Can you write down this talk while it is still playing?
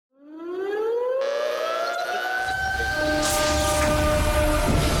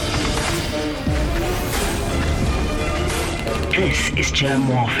This is Germ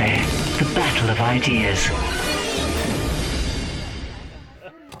Warfare, the battle of ideas.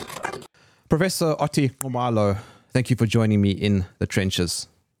 Professor Otty Nxumalo, thank you for joining me in the trenches.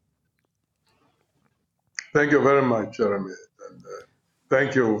 Thank you very much, Jeremy. And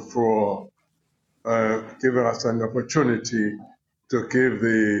thank you for giving us an opportunity to give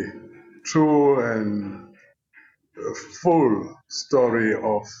the true and full story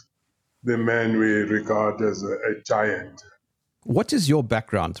of the man we regard as a giant. What is your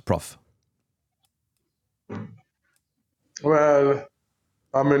background, Prof? Well,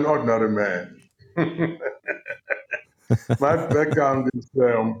 I'm an ordinary man. My background is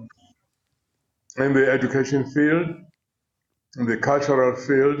in the education field, in the cultural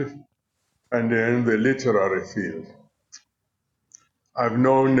field, and in the literary field. I've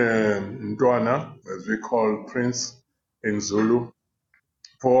known Ndwana, as we call Prince in Zulu,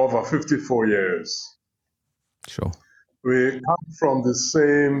 for over 54 years. Sure. We come from the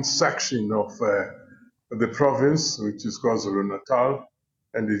same section of the province, which is KwaZulu Natal,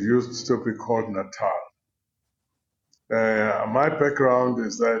 and it used to be called Natal. My background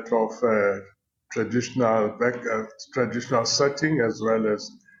is that of traditional setting as well as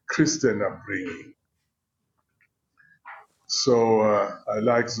Christian upbringing. So I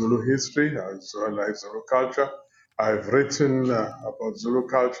like Zulu history, I like Zulu culture. I've written about Zulu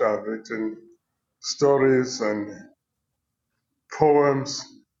culture, I've written stories and poems,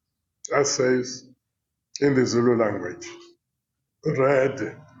 essays in the Zulu language,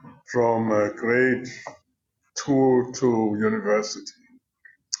 read from grade 2 to university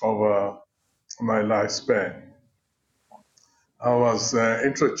over my lifespan. I was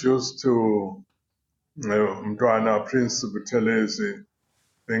introduced to Ndwana Prince Buthelezi, I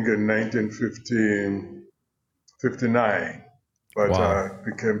think in 1959, but Wow. I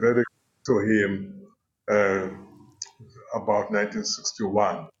became very close to him about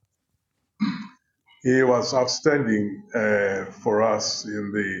 1961. He was outstanding for us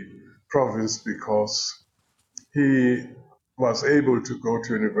in the province because he was able to go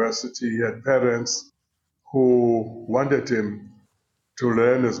to university. He had parents who wanted him to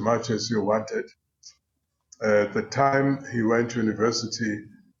learn as much as he wanted. At the time he went to university,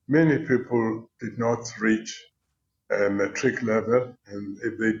 many people did not reach matric level, and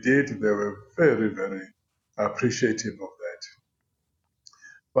if they did, they were very, very appreciative of that.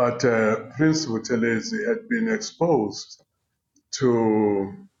 But Prince Buthelezi had been exposed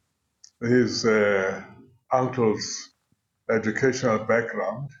to his uncle's educational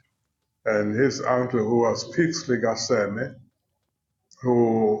background, and his uncle, who was Pixley Gaseme,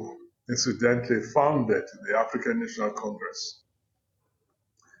 who incidentally founded the African National Congress,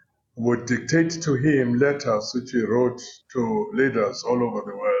 would dictate to him letters which he wrote to leaders all over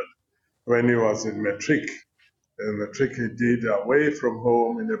the world when he was in matric. The matric he did away from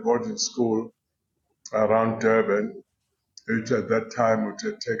home in a boarding school around Durban, which at that time would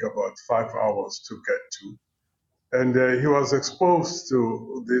take about 5 hours to get to. And he was exposed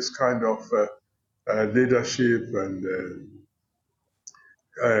to this kind of leadership and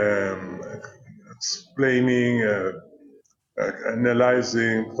explaining,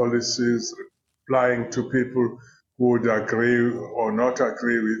 analyzing policies, replying to people who would agree or not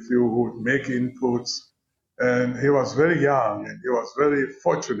agree with you, who would make inputs. And he was very young, and he was very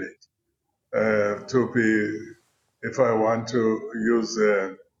fortunate to be, if I want to use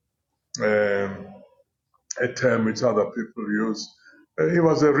a term which other people use, he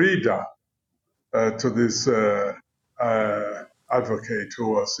was a reader to this advocate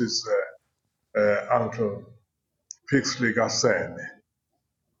who was his uncle, Pixley Gaseme.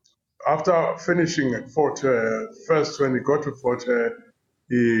 After finishing at Fort Hare, first when he got to Fort Hare,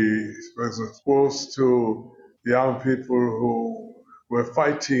 he was exposed to young people who were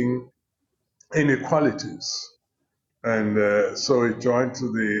fighting inequalities. And so he joined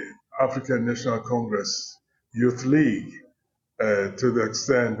to the African National Congress Youth League to the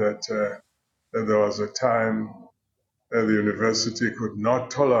extent that there was a time the university could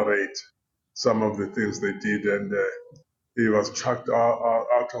not tolerate some of the things they did, and he was chucked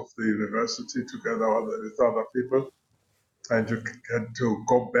out of the university together with other people, and had to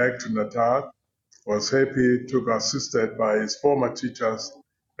go back to Natal. Was happy to be assisted by his former teachers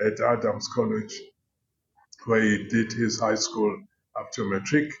at Adams College, where he did his high school up to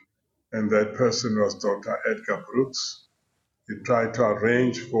matric, and that person was Dr. Edgar Brooks. He tried to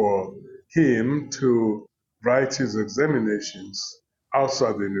arrange for him to write his examinations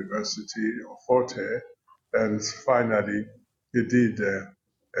outside the University of Fort Hare, and finally he did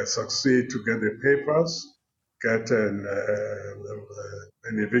succeed to get the papers, get an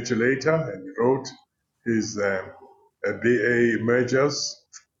invigilator, and he wrote his BA majors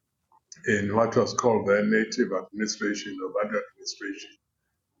in what was called the native administration or Bantu administration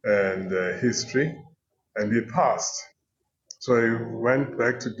and history, and he passed. So he went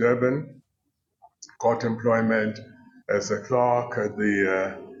back to Durban, got employment as a clerk at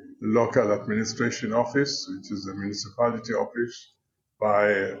the local administration office, which is the municipality office,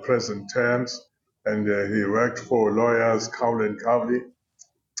 by present terms, and he worked for lawyers Cowley and Cowley,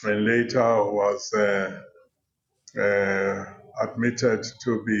 and later was admitted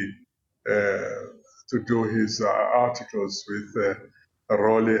to be to do his articles with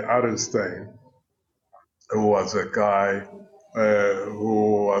Rolly Arenstein, who was a guy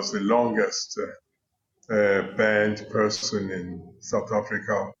who was the longest banned person in South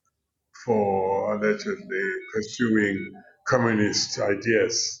Africa for allegedly pursuing communist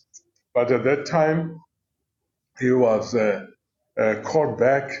ideas. But at that time, he was called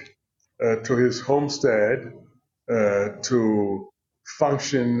back to his homestead to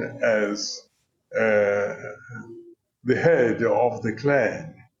function as the head of the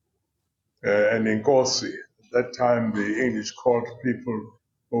clan, and Nkosi. At that time, the English called people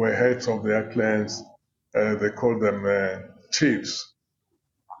who were heads of their clans, they called them chiefs.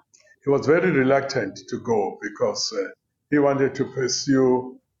 He was very reluctant to go because he wanted to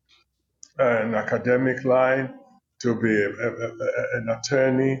pursue an academic line, to be an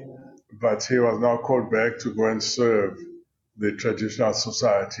attorney, but he was now called back to go and serve the traditional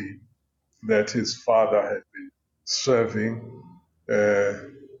society that his father had been serving.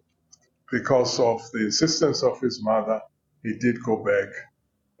 Because of the insistence of his mother, he did go back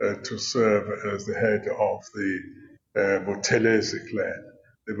to serve as the head of the Buthelezi clan.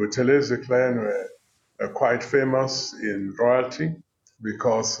 The Buthelezi clan were quite famous in royalty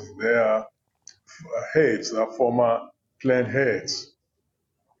because their heads, their former clan heads,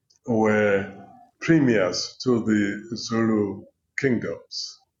 were premiers to the Zulu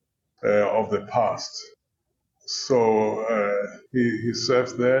kingdoms of the past. So he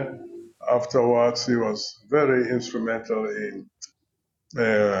served there. Afterwards, he was very instrumental in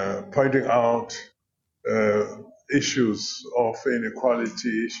pointing out issues of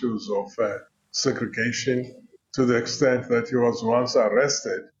inequality, issues of segregation, to the extent that he was once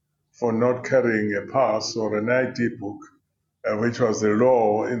arrested for not carrying a pass or an ID book, which was the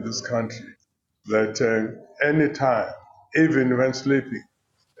law in this country, that any time, even when sleeping,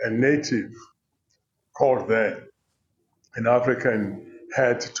 a native called there, an African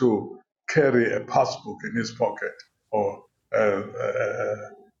had to carry a passbook in his pocket, or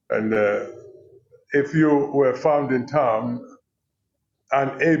and if you were found in town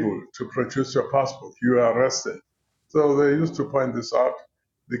unable to produce your passport, you were arrested. So they used to point this out.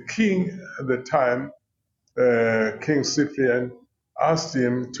 The king at the time, King Cyprian, asked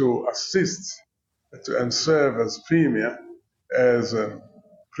him to assist and serve as premier, as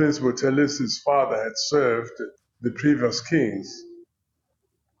Prince Buthelezi's father had served the previous kings.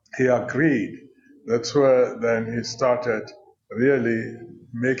 He agreed. That's where then he started really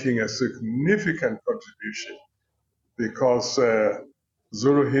making a significant contribution, because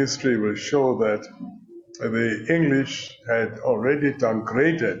Zulu history will show that the English had already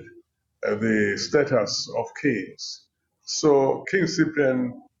downgraded the status of kings. So King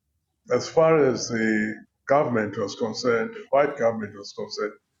Cyprian, as far as the government was concerned, white government was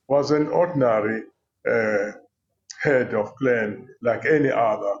concerned, was an ordinary head of clan like any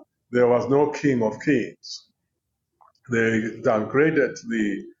other. There was no king of kings. They downgraded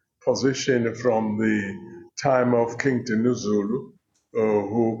the position from the time of King Dinuzulu,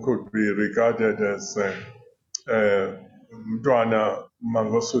 who could be regarded as Mntwana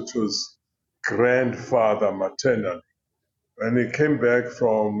Mangosuthu's grandfather maternally. When he came back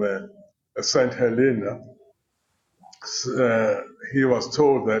from St. Helena, he was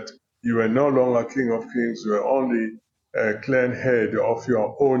told that you were no longer king of kings, you were only a clan head of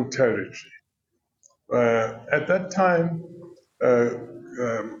your own territory. At that time,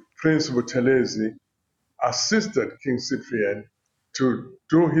 Prince Buthelezi assisted King Cyprian to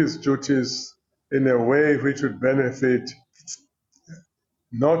do his duties in a way which would benefit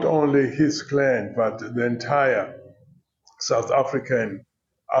not only his clan, but the entire South African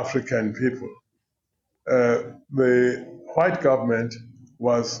people. The white government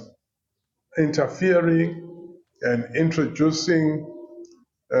was interfering and introducing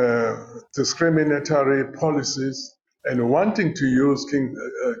discriminatory policies and wanting to use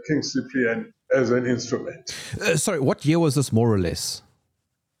King Cyprian as an instrument. Sorry, what year was this, more or less?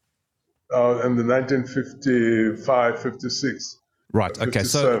 In the 1955, 56. Right, okay.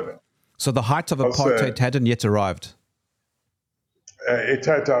 So the height of apartheid hadn't yet arrived. It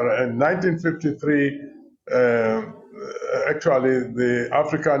had in 1953, actually, the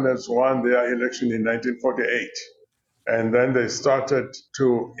Afrikaners won their election in 1948. And then they started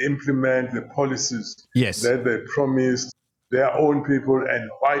to implement the policies Yes. that they promised their own people and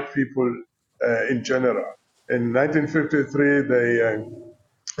white people in general. In 1953, they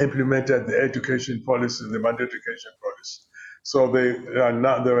implemented the education policy, the mandatory education policy. So they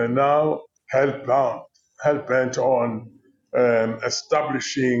were now hell bent on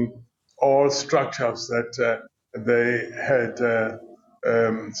establishing all structures that they had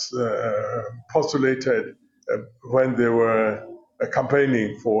postulated when they were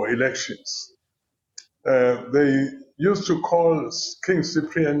campaigning for elections. They used to call King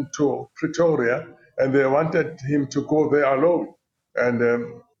Cyprian to Pretoria, and they wanted him to go there alone. And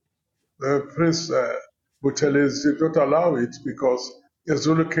Prince Buthelezi did not allow it because the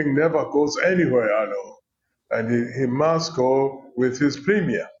Zulu king never goes anywhere alone, and he must go with his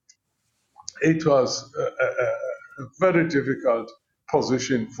premier. It was a very difficult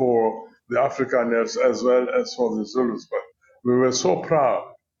position for the Afrikaners as well as for the Zulus, but we were so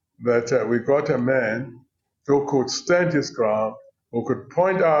proud that we got a man who could stand his ground, who could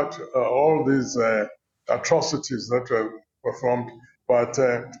point out all these atrocities that were performed, but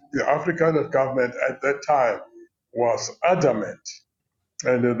the Afrikaner government at that time was adamant.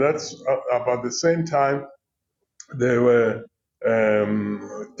 And that's about the same time they were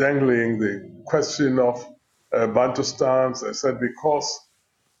dangling the question of Bantustans. They said because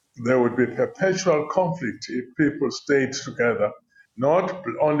there would be perpetual conflict if people stayed together, not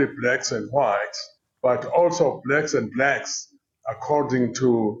only blacks and whites, but also blacks and blacks, according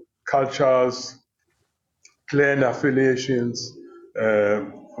to cultures, clan affiliations,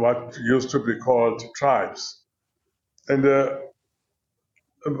 what used to be called tribes. And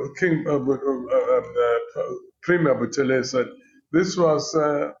King Premier Buthelezi said this was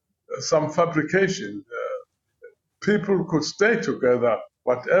some fabrication. People could stay together,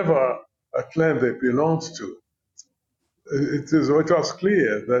 whatever clan they belonged to. It was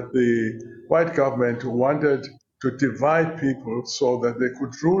clear that the white government wanted to divide people so that they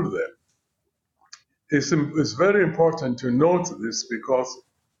could rule them. It's very important to note this because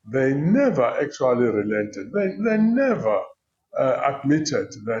they never actually relented. They never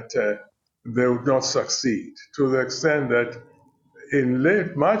admitted that they would not succeed, to the extent that in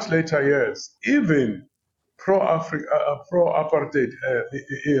much later years, even pro-apartheid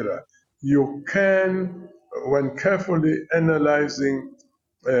era, you can, when carefully analyzing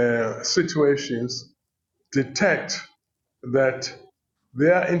situations, detect that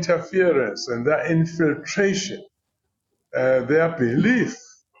their interference and their infiltration, their belief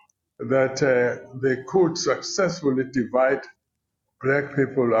that they could successfully divide black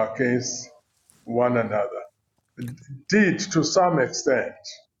people against one another, did to some extent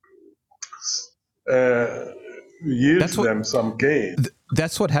yield them some gain.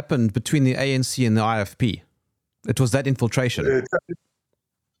 That's what happened between the ANC and the IFP. It was that infiltration.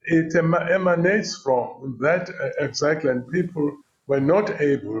 It emanates from that exactly, and people were not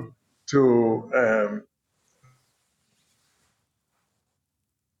able to.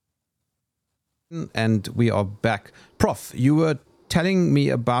 And we are back. Prof, you were telling me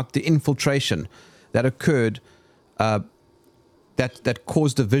about the infiltration that occurred, that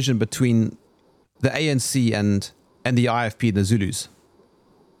caused division between the ANC and the IFP, the Zulus.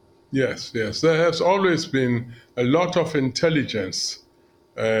 Yes. There has always been a lot of intelligence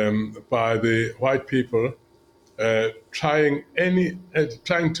by the white people trying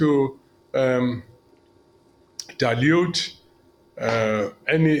to dilute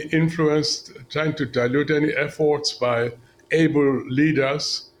any influence, trying to dilute any efforts by able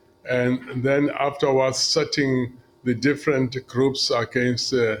leaders, and then afterwards setting the different groups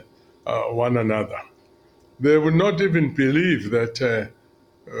against one another. They would not even believe that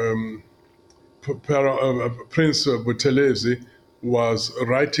Prince Buthelezi was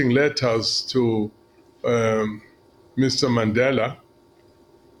writing letters to Mr. Mandela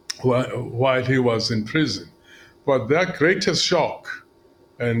while he was in prison. But their greatest shock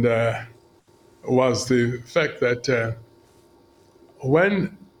was the fact that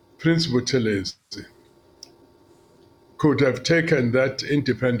when Prince Buthelezi could have taken that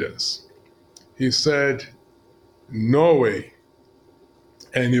independence, he said, no way.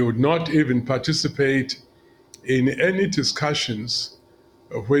 And he would not even participate in any discussions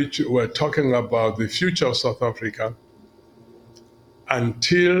which were talking about the future of South Africa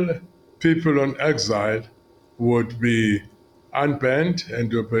until people on exile would be unbanned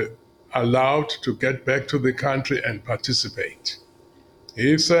and would be allowed to get back to the country and participate.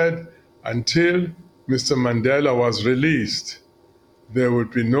 He said until Mr. Mandela was released, there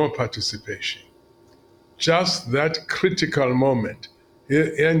would be no participation. just that critical moment.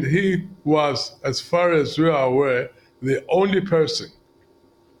 And he was, as far as we are aware, the only person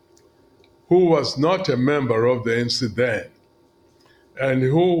who was not a member of the ANC then, and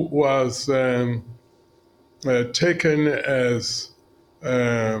who was taken as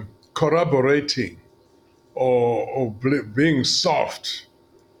corroborating or being soft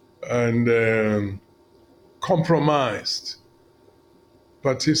and compromised.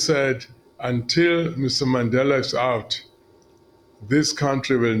 But he said, until Mr. Mandela is out, this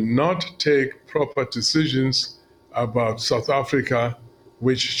country will not take proper decisions about South Africa,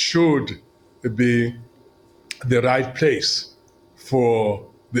 which should be the right place for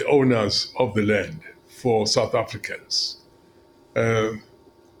the owners of the land, for South Africans.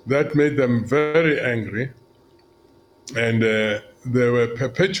 That made them very angry, and they were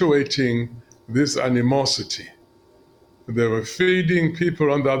perpetuating this animosity. They were feeding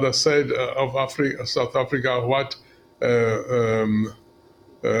people on the other side of Africa, South Africa, what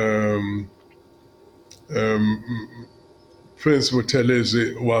Prince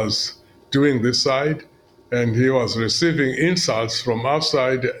Buthelezi was doing this side, and he was receiving insults from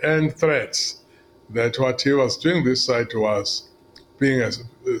outside and threats that what he was doing this side was being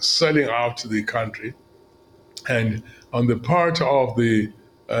selling out the country. And on the part of the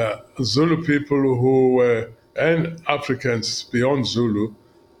Zulu people who were, and Africans beyond Zulu,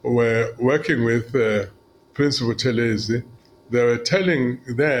 were working with Prince Buthelezi, they were telling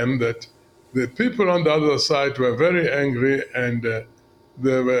them that the people on the other side were very angry, and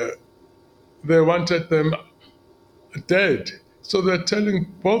they wanted them dead. So they're telling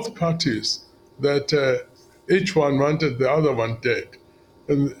both parties that each one wanted the other one dead.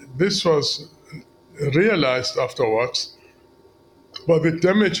 And this was realized afterwards, but the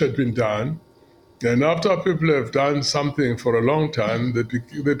damage had been done. And after people have done something for a long time,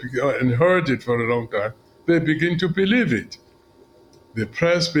 and heard it for a long time, they begin to believe it. The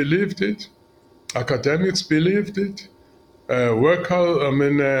press believed it, academics believed it,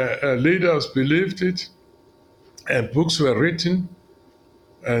 leaders believed it, and books were written,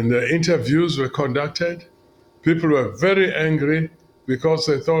 and interviews were conducted. People were very angry because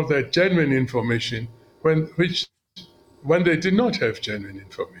they thought they had genuine information when they did not have genuine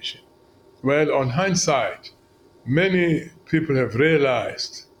information. Well, on hindsight, many people have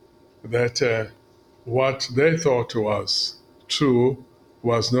realized that what they thought was true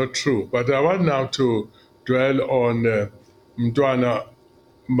was not true. But I want now to dwell on Mntwana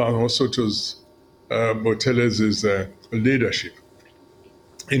Mangosuthu's Buthelezi's leadership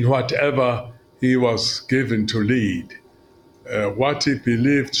in whatever he was given to lead, what he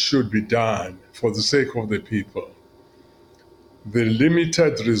believed should be done for the sake of the people. The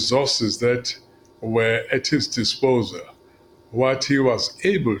limited resources that were at his disposal, what he was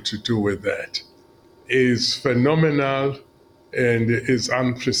able to do with that is phenomenal and is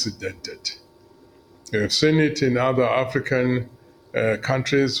unprecedented. We've seen it in other African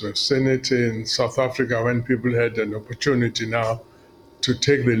countries. We've seen it in South Africa when people had an opportunity now to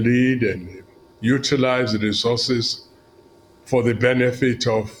take the lead and utilize the resources for the benefit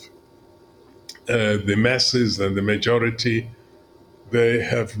of the masses and the majority. They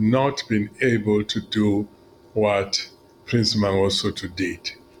have not been able to do what Prince Mangosuthu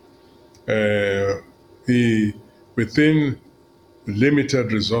did. He, within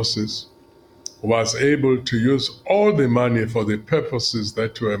limited resources, was able to use all the money for the purposes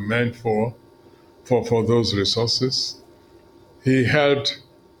that were meant for those resources. He helped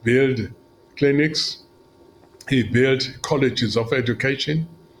build clinics. He built colleges of education.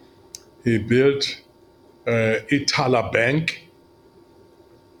 He built Itala Bank.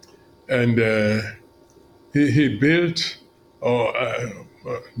 And he built,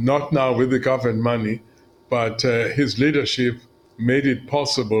 not now with the government money, but his leadership made it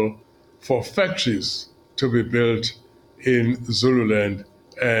possible for factories to be built in Zululand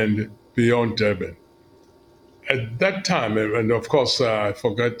and beyond Durban. At that time, and of course, I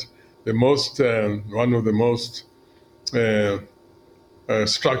forgot one of the most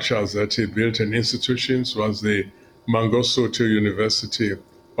structures that he built and institutions was the Mangosuthu University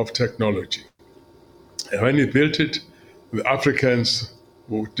of Technology. And when he built it, the Africans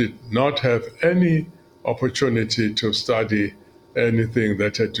who did not have any opportunity to study anything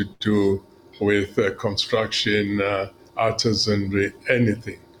that had to do with construction, artisanry,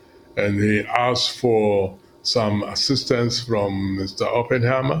 anything. And he asked for some assistance from Mr.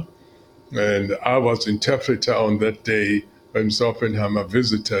 Oppenheimer. And I was interpreter on that day when Mr. Oppenheimer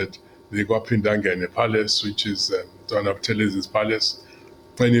visited the Gwapindangene Palace, which is Mntwana Buthelezi's palace.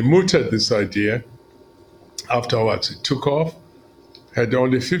 When he mooted this idea, afterwards it took off, had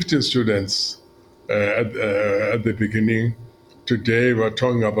only 15 students at the beginning. Today, we're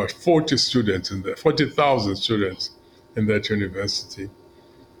talking about 40,000 students in that university.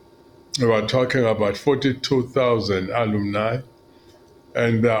 We're talking about 42,000 alumni,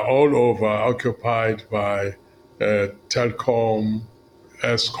 and they're all over, occupied by telecom,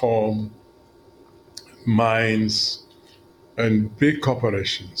 ESCOM, mines, and big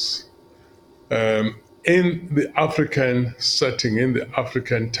corporations. In the African setting, in the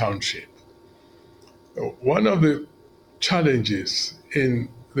African township, one of the challenges in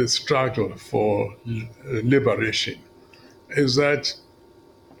the struggle for liberation is that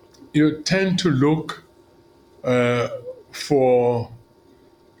you tend to look for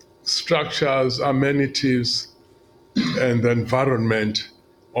structures, amenities, and the environment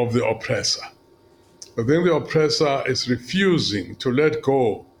of the oppressor. But then the oppressor is refusing to let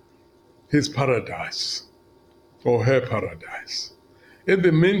go his paradise or her paradise. In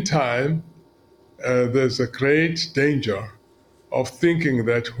the meantime, there's a great danger of thinking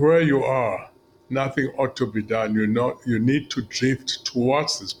that where you are, nothing ought to be done. You need to drift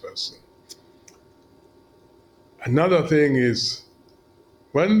towards this person. Another thing is,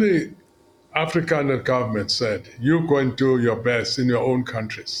 when the Afrikaner government said, you go and do your best in your own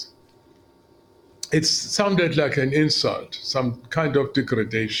countries, it sounded like an insult, some kind of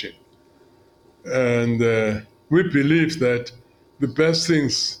degradation. And we believe that the best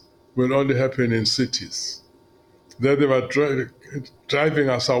things will only happen in cities. That they were driving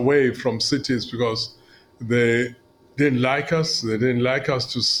us away from cities because they didn't like us. They didn't like us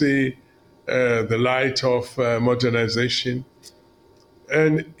to see the light of modernization.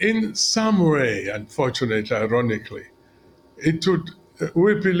 And in some way, unfortunately, ironically,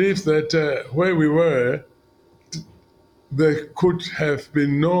 we believe that where we were, there could be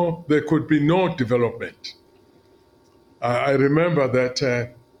no development. I remember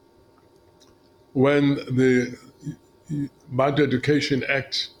that when the Bantu Education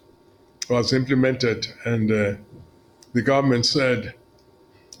Act was implemented and the government said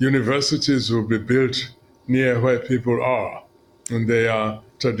universities will be built near where people are, and they are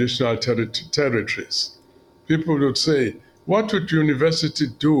traditional territories. People would say, what would university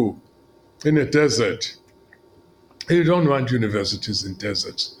do in a desert? You don't want universities in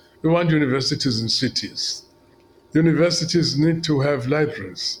deserts. We want universities in cities. Universities need to have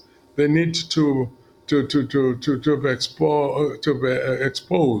libraries. They need to be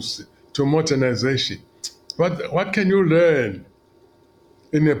exposed to modernization. What can you learn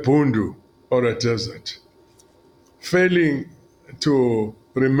in a bundu or a desert? Failing to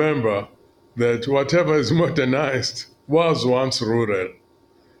remember that whatever is modernized was once rural.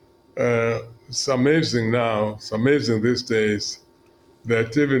 It's amazing now, it's amazing these days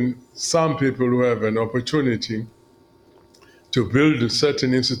that even some people who have an opportunity to build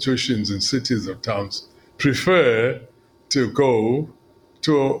certain institutions in cities or towns prefer to go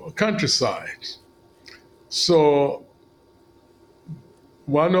to countryside. So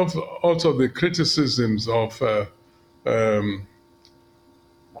one of also the criticisms of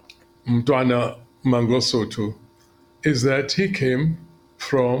Mtwana Mangosuthu is that he came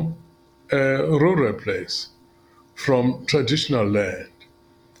from a rural place, from traditional land,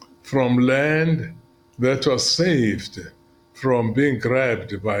 from land that was saved from being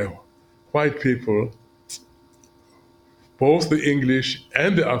grabbed by white people, both the English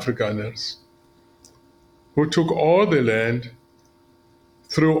and the Afrikaners, who took all the land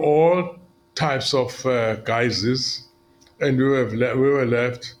through all types of guises, and we were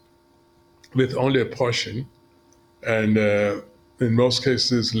left with only a portion, and in most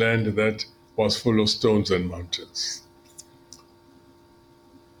cases, land that was full of stones and mountains.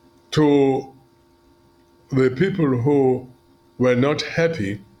 To the people who were not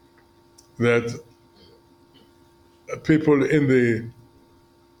happy that people in the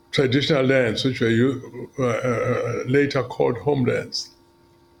traditional lands, which were later called homelands,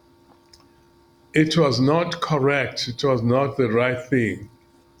 it was not correct, it was not the right thing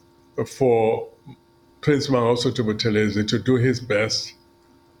for Prince Mangosuthu Buthelezi to do his best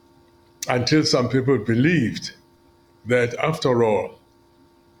until some people believed that after all,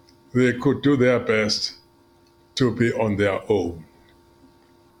 they could do their best to be on their own.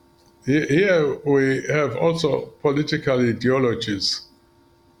 Here we have also political ideologies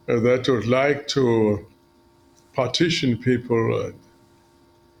that would like to partition people,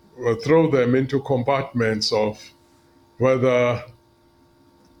 throw them into compartments of whether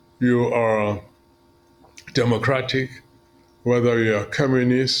you are democratic, whether you are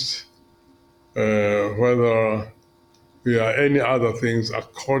communist, whether you are any other things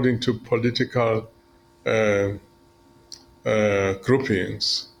according to political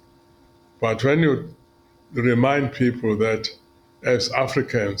groupings. But when you remind people that as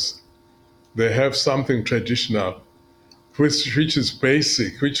Africans, they have something traditional, which is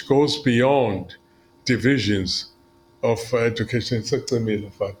basic, which goes beyond divisions of education,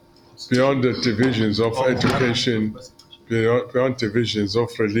 beyond the divisions of education, beyond divisions of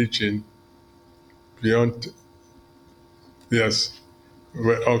religion, beyond, yes,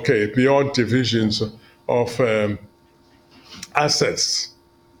 okay, beyond divisions of assets,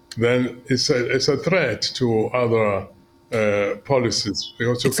 then it's a threat to other policies.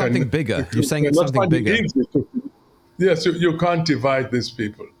 Because It's something bigger. You're saying it's not something find it bigger. easy yes, you can't divide these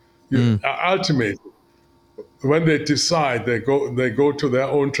people. Ultimately, when they decide, they go to their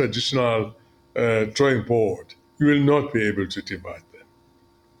own traditional drawing board. You will not be able to divide them.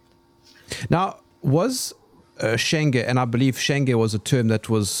 Now, was Shenge, and I believe Shenge was a term that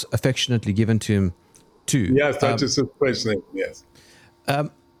was affectionately given to him too. Yes, that is his first name, yes.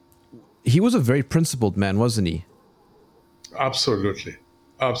 He was a very principled man, wasn't he? Absolutely.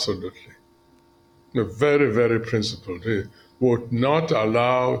 Absolutely. Very, very principled. He would not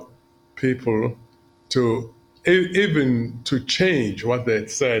allow people to even to change what they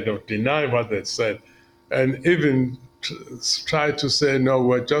said or deny what they said, and even try to say, no,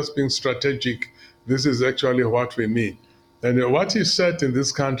 we're just being strategic. This is actually what we mean. And what he said in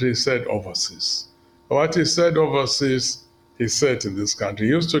this country, he said overseas. What he said overseas, he said in this country.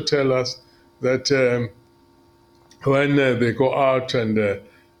 He used to tell us that when they go out and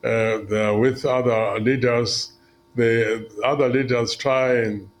they're with other leaders, the other leaders try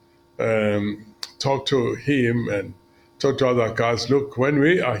and talk to him and talk to other guys. Look, when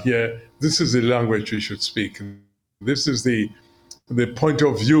we are here, this is the language we should speak. This is the point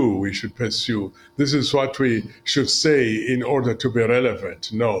of view we should pursue. This is what we should say in order to be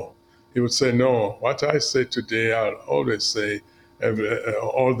relevant. No. He would say, no, what I say today, I'll always say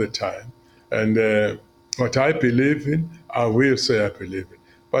all the time. And what I believe in, I will say I believe in.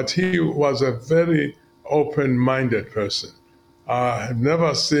 But he was a very open-minded person. I have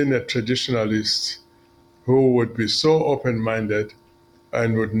never seen a traditionalist who would be so open-minded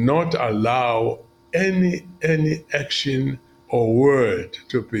and would not allow any action or word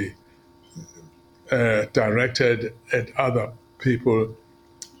to be directed at other people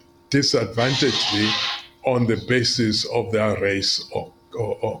disadvantagedly on the basis of their race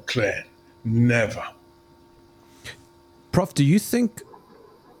or clan. Never. Prof, do you think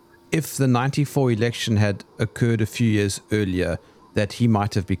if the 94 election had occurred a few years earlier, that he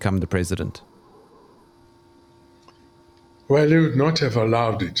might have become the president? Well, he would not have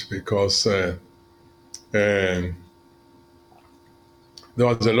allowed it because there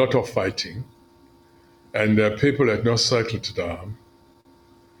was a lot of fighting, and people had not settled down.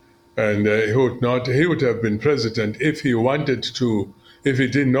 And he would have been president if he wanted to, if he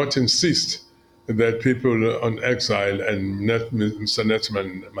did not insist that people on exile and Mr.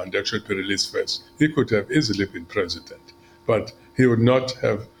 Nelson Mandela should be released first. He could have easily been president, but he would not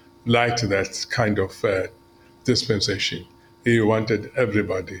have liked that kind of dispensation. He wanted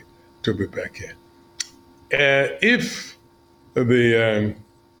everybody to be back here. If the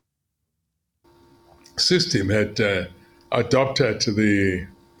system had adopted the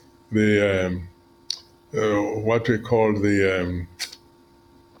what we call the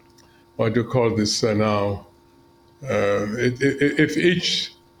what do you call this now? If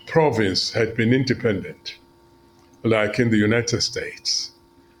each province had been independent, like in the United States,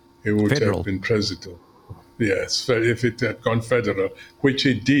 he would Federal. have been president. Yes, if it had gone federal, which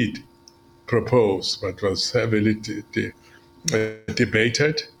he did propose, but was heavily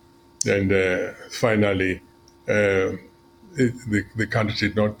debated, and finally the country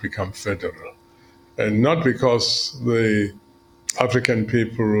did not become federal. And not because the African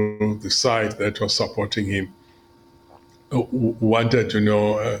people, the side that was supporting him, wanted,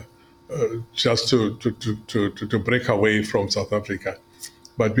 just to break away from South Africa,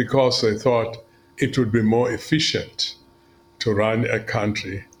 but because they thought it would be more efficient to run a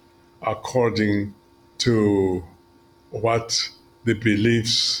country according to what the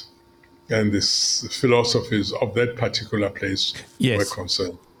beliefs and the philosophies of that particular place were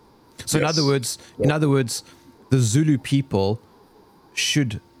concerned. So Yes. in other words, the Zulu people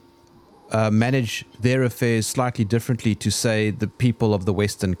should manage their affairs slightly differently to, say, the people of the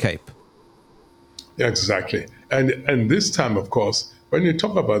Western Cape. Exactly. And this time, of course, when you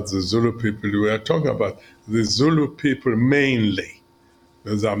talk about the Zulu people, we are talking about the Zulu people mainly.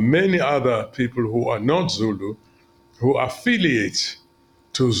 There are many other people who are not Zulu, who affiliate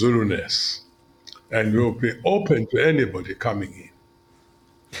to Zuluness, and will be open to anybody coming in.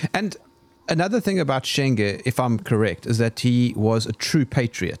 And another thing about Shenge, if I'm correct, is that he was a true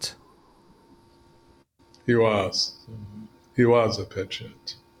patriot. He was. He was a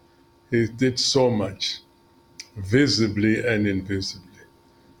patriot. He did so much, visibly and invisibly.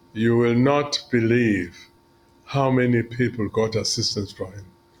 You will not believe how many people got assistance from him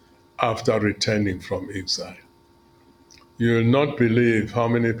after returning from exile. You will not believe how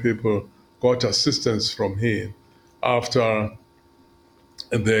many people got assistance from him after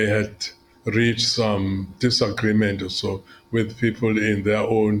they had reached some disagreement or so with people in their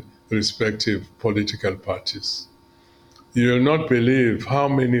own respective political parties. You will not believe how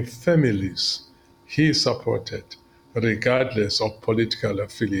many families he supported, regardless of political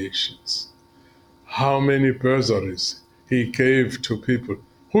affiliations. How many bursaries he gave to people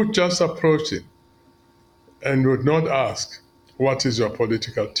who just approached him and would not ask, "What is your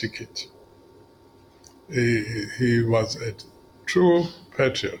political ticket?" He was a true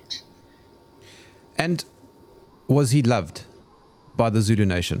patriot. And was he loved by the Zulu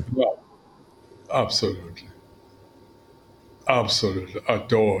nation? Yeah, absolutely. Absolutely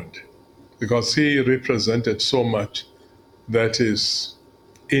adored. Because he represented so much that is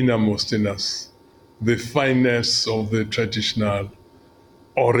innermost in us. The fineness of the traditional,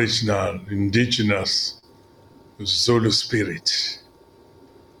 original, indigenous Zulu spirit.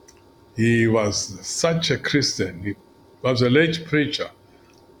 He was such a Christian. He was a late preacher,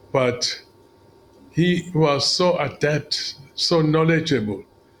 but he was so adept, so knowledgeable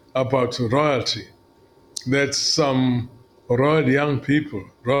about royalty that some royalty young people,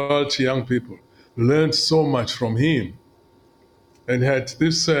 learned so much from him and had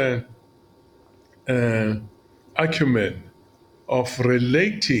this acumen of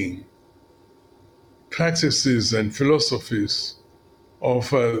relating practices and philosophies of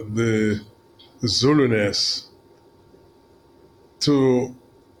the Zuluness to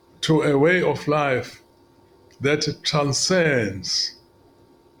a way of life that transcends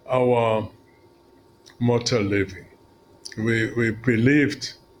our mortal living. We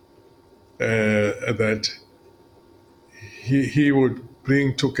believed that he would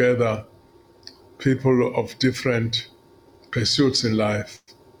bring together people of different pursuits in life,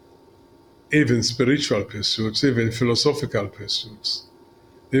 even spiritual pursuits, even philosophical pursuits,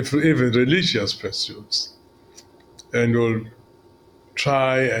 even religious pursuits, and will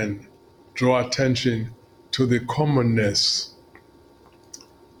try and draw attention to the commonness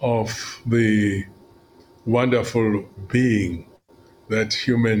of the wonderful being that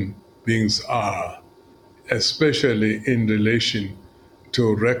human beings are, especially in relation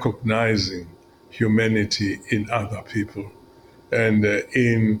to recognizing humanity in other people and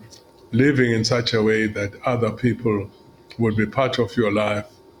in living in such a way that other people would be part of your life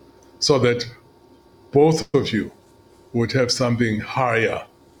so that both of you would have something higher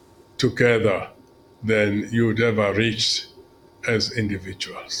together than you'd ever reached as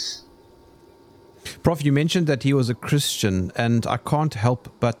individuals. Prof, you mentioned that he was a Christian, and I can't help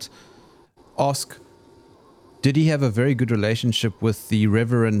but ask, did he have a very good relationship with the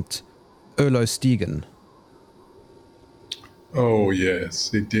Reverend Erlo Stegen? Oh,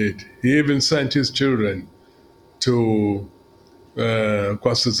 yes, he did. He even sent his children to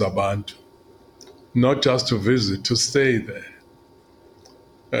KwaSizabantu, not just to visit, to stay there.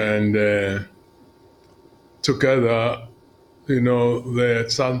 And together, they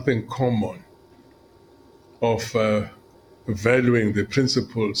had something common of valuing the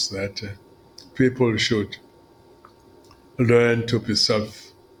principles that people should learn to be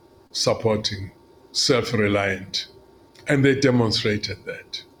self-supporting, self-reliant. And they demonstrated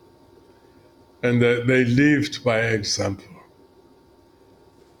that. And they lived by example.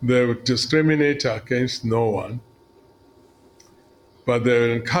 They would discriminate against no one, but they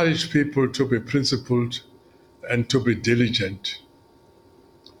would encourage people to be principled and to be diligent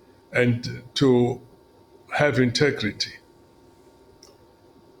and to have integrity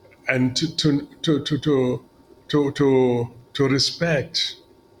and to respect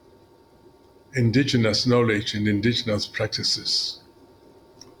indigenous knowledge and indigenous practices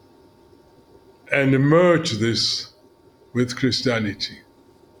and merge this with Christianity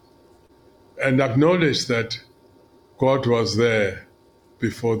and acknowledge that God was there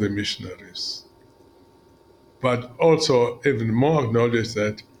before the missionaries. But also even more acknowledge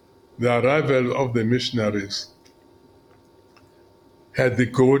that the arrival of the missionaries had the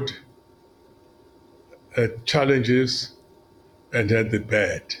good, had challenges, and had the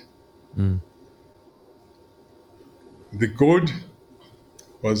bad. Mm. The good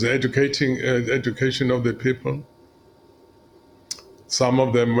was the education of the people. Some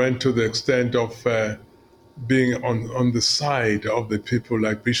of them went to the extent of being on the side of the people,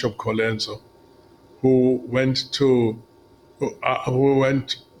 like Bishop Colenso, who went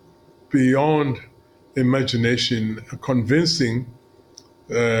beyond imagination, convincing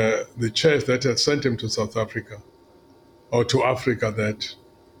the church that had sent him to South Africa or to Africa that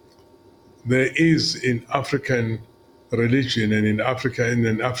there is in African religion and in Africa, in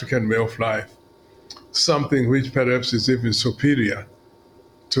an African way of life, something which perhaps is even superior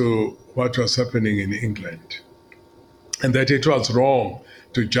to what was happening in England. And that it was wrong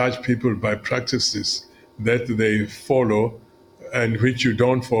to judge people by practices that they follow and which you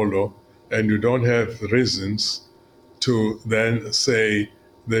don't follow, and you don't have reasons to then say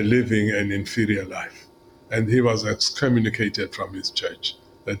they're living an inferior life. And he was excommunicated from his church,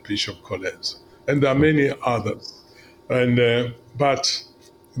 that Bishop Buthelezi. And there are many others. And but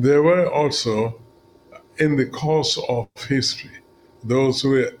there were also, in the course of history, those who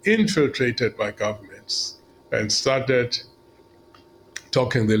were infiltrated by governments and started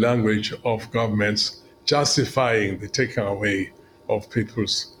talking the language of governments, justifying the taking away of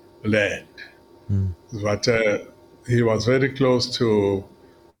people's land. But he was very close to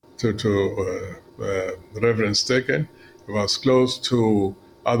Reverend Stegen. He was close to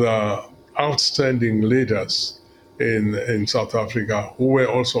other outstanding leaders in South Africa who were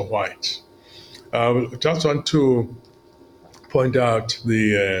also white. I just want to point out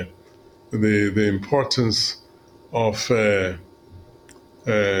the importance of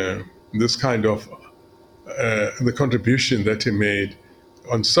this kind of the contribution that he made.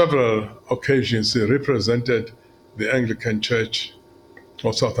 On several occasions, he represented the Anglican Church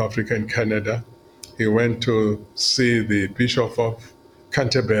of South Africa in Canada. He went to see the Bishop of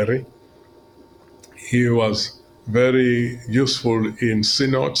Canterbury. He was very useful in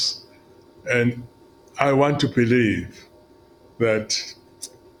synods, and I want to believe that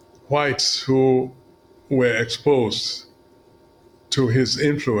whites who were exposed to his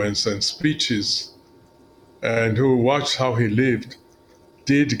influence and speeches and who watched how he lived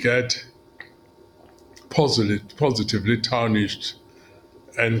did get positively tarnished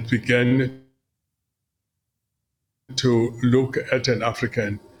and began to look at an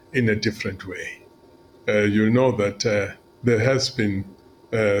African in a different way. You know that there has been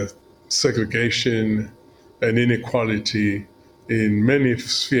segregation and inequality in many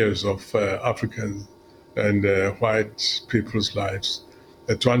spheres of African and white people's lives.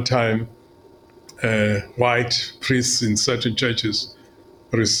 At one time, white priests in certain churches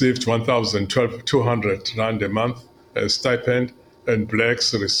received 1,200 rand a month as stipend, and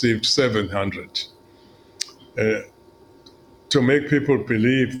blacks received 700. To make people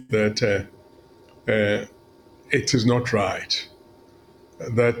believe that it is not right,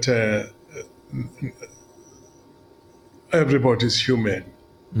 that everybody is human.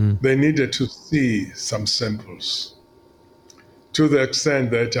 They needed to see some samples, to the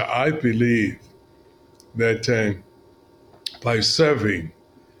extent that I believe that by serving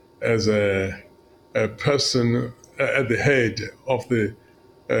as a person at the head of the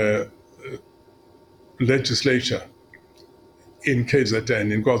legislature in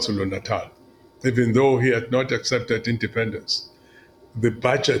KZN, in KwaZulu-Natal, even though he had not accepted independence, the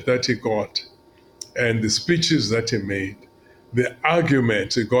budget that he got and the speeches that he made, the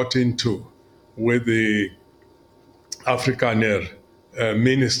arguments he got into with the Afrikaner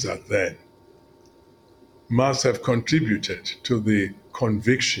minister then, must have contributed to the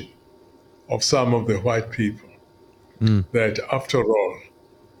conviction of some of the white people that, after all,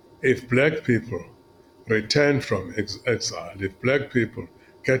 if black people return from exile, if black people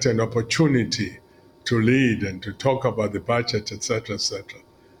get an opportunity to lead and to talk about the budget, etc.,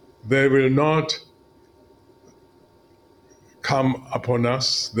 they will not come upon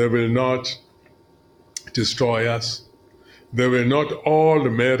us, they will not destroy us, they will not all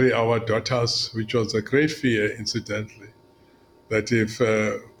marry our daughters, which was a great fear, incidentally, that if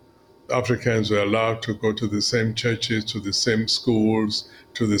Africans were allowed to go to the same churches, to the same schools,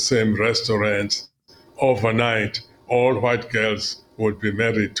 to the same restaurants, overnight, all white girls would be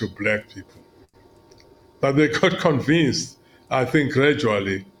married to black people. But they got convinced, I think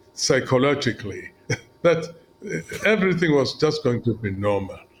gradually, psychologically, that everything was just going to be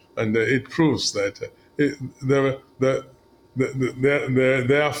normal. And it proves that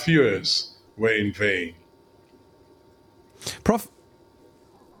their fears were in vain. Prof,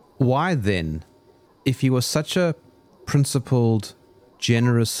 why then, if he was such a principled,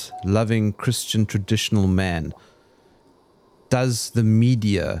 generous, loving, Christian, traditional man, does the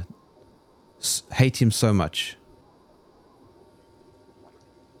media hate him so much?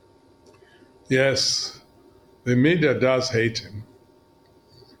 Yes, the media does hate him.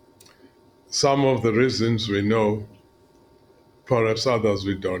 Some of the reasons we know, perhaps others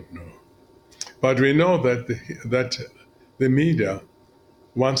we don't know. But we know that the media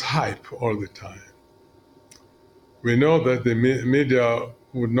wants hype all the time. We know that the media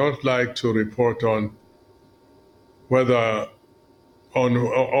would not like to report on whether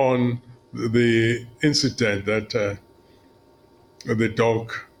on the incident that the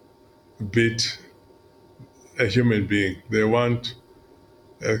dog bit a human being. They want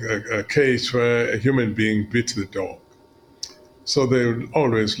a case where a human being bit the dog. So they would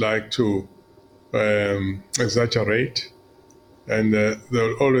always like to exaggerate, and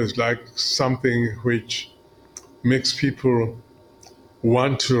they'll always like something which makes people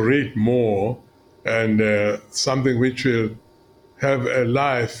want to read more, and something which will have a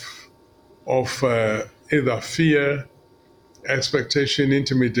life of either fear, expectation,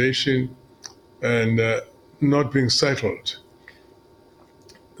 intimidation, and not being settled.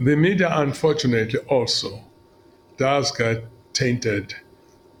 The media, unfortunately, also does get tainted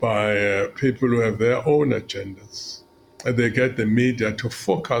by people who have their own agendas. And they get the media to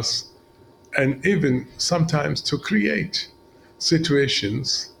focus and even sometimes to create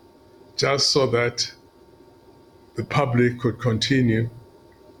situations just so that the public could continue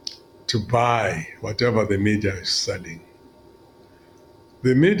to buy whatever the media is selling.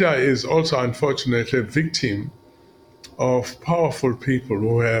 The media is also unfortunately a victim of powerful people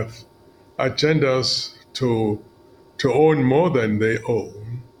who have agendas to own more than they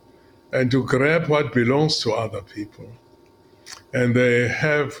own and to grab what belongs to other people. And they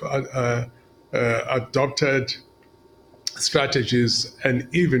have adopted strategies and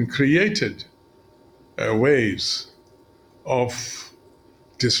even created ways of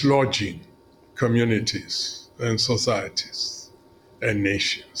dislodging communities and societies and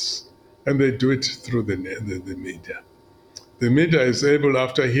nations. And they do it through the media. The media is able,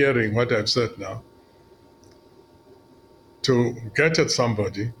 after hearing what I've said now, to get at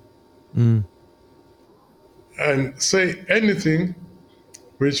somebody and say anything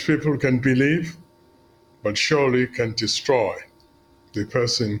which people can believe, but surely can destroy the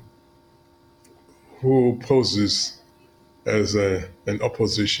person who poses as an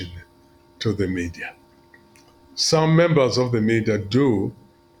opposition to the media. Some members of the media do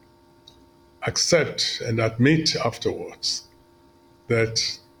accept and admit afterwards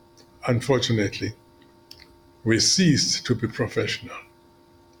that, unfortunately, we ceased to be professional.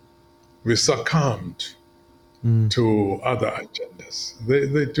 We succumbed to other agendas.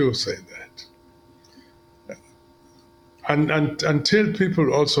 They do say that. And until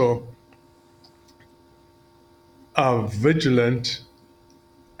people also are vigilant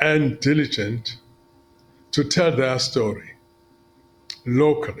and diligent to tell their story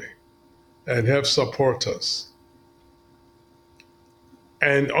locally and have supporters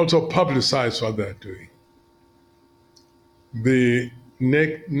and also publicize what they're doing, the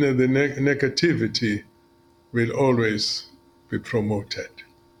negativity will always be promoted.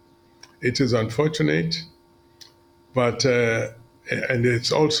 It is unfortunate, but and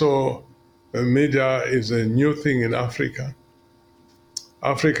it's also media is a new thing in Africa.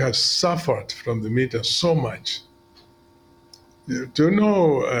 Africa has suffered from the media so much. Do you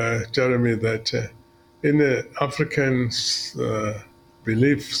know, Jeremy, that in the African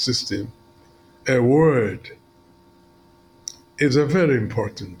belief system, a word is a very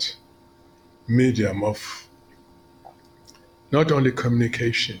important medium of not only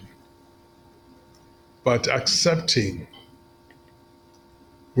communication, but accepting,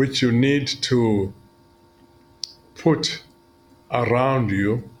 which you need to put around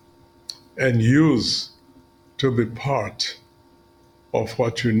you and use to be part of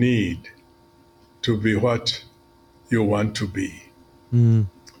what you need to be what you want to be. And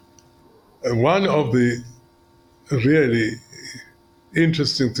one of the really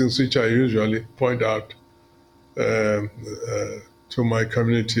interesting things which I usually point out to my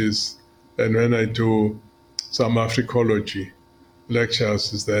communities and when I do some Africology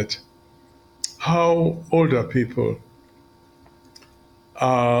lectures is that how older people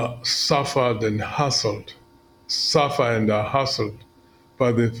are suffer and are hustled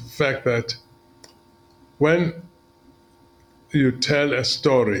by the fact that when you tell a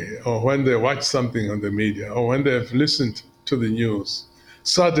story or when they watch something on the media or when they have listened to the news,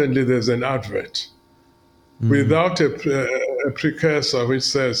 suddenly there's an advert without a precursor which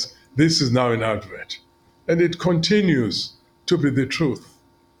says, this is now an advert. And it continues to be the truth.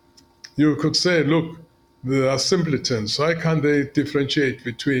 You could say, look, they are simpletons. Why can't they differentiate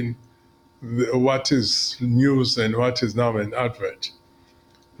between what is news and what is now an advert?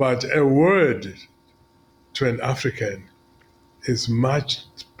 But a word to an African is much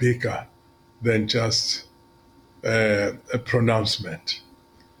bigger than just a pronouncement.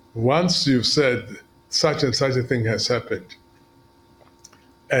 Once you've said such and such a thing has happened,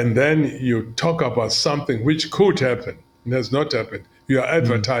 and then you talk about something which could happen and has not happened, you are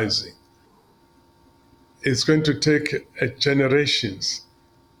advertising. It's going to take generations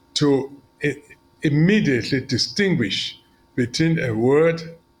to immediately distinguish between a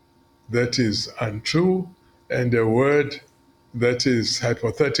word that is untrue and a word that is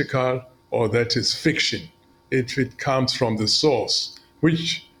hypothetical or that is fiction, if it comes from the source,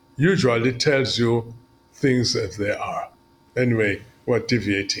 which usually tells you things as they are. Anyway, we're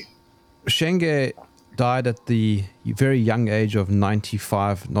deviating. Shenge died at the very young age of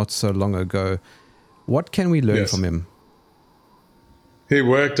 95 not so long ago. What can we learn Yes. from him? He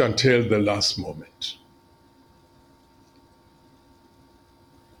worked until the last moment.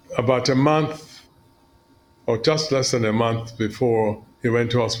 About a month, or just less than a month before he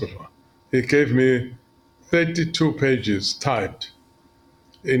went to hospital, he gave me 32 pages typed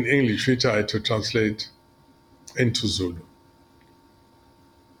in English, which I had to translate into Zulu.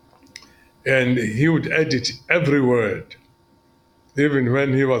 And he would edit every word, even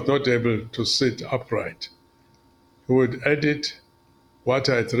when he was not able to sit upright. He would edit what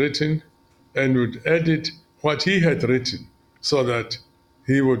I had written and would edit what he had written so that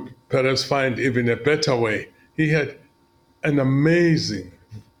he would perhaps find even a better way. He had an amazing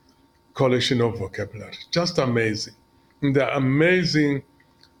collection of vocabulary, just amazing. And the amazing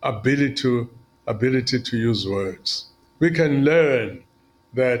ability to use words. We can learn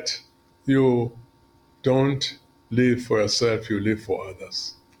that you don't live for yourself, you live for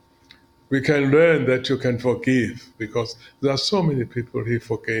others. We can learn that you can forgive because there are so many people he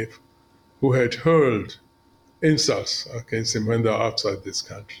forgave who had hurled insults against him when they are outside this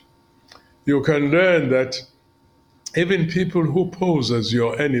country. You can learn that even people who pose as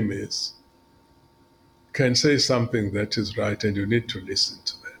your enemies can say something that is right and you need to listen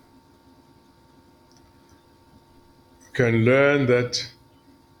to them. You can learn that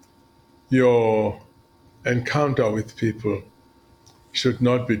your encounter with people should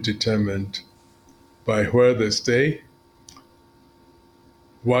not be determined by where they stay,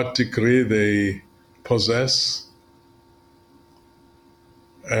 what degree they possess,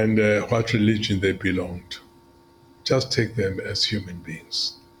 and what religion they belong to. Just take them as human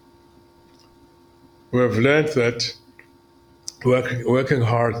beings. We have learned that working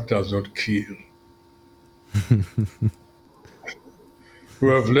hard does not kill. We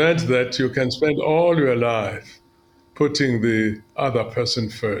have learned that you can spend all your life putting the other person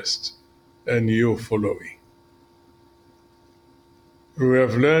first and you following. We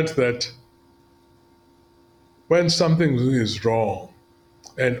have learned that when something is wrong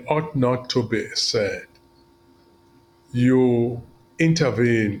and ought not to be said, you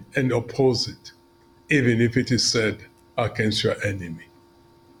intervene and oppose it, even if it is said against your enemy.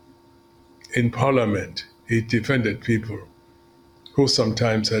 In Parliament, he defended people who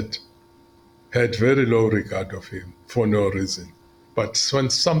sometimes had very low regard of him for no reason. But when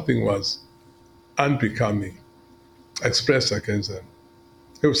something was unbecoming expressed against them,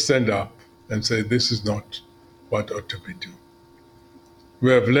 he would stand up and say, this is not what ought to be done.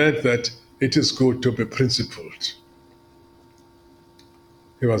 We have learned that it is good to be principled.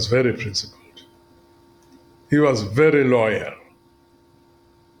 He was very principled. He was very loyal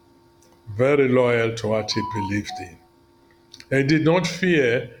to what he believed in. And did not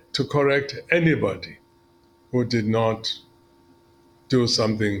fear to correct anybody who did not do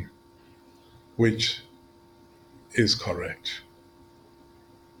something which is correct.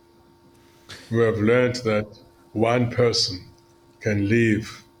 We have learned that one person can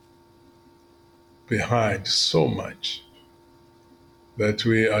leave behind so much that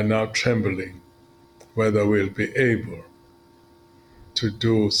we are now trembling whether we'll be able to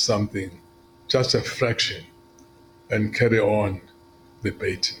do something, just a fraction, and carry on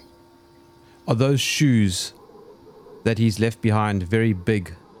debating. Are those shoes that he's left behind very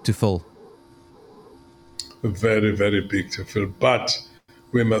big to fill? Very, very big to fill, but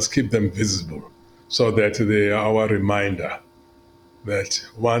we must keep them visible so that they are our reminder that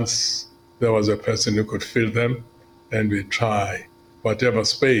once there was a person who could fill them, and we try whatever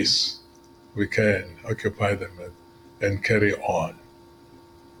space we can occupy them and carry on.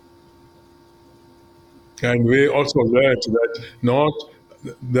 And we also learned that not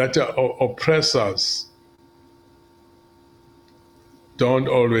that oppressors don't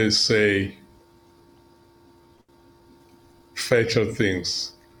always say fatal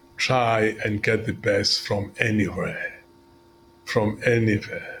things. Try and get the best from anywhere,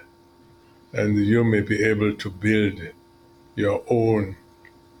 and you may be able to build your own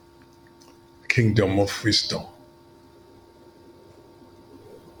kingdom of wisdom.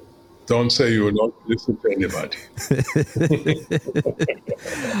 Don't say you will not listen to anybody.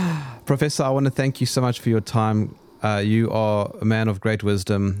 Professor, I want to thank you so much for your time. You are a man of great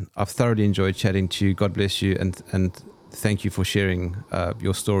wisdom. I've thoroughly enjoyed chatting to you. God bless you, and thank you for sharing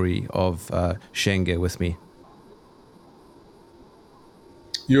your story of Shenge with me.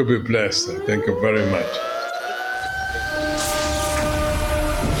 You'll be blessed. Thank you very much.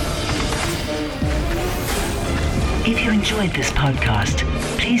 If you enjoyed this podcast,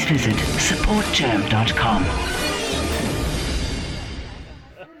 please visit supportgerm.com.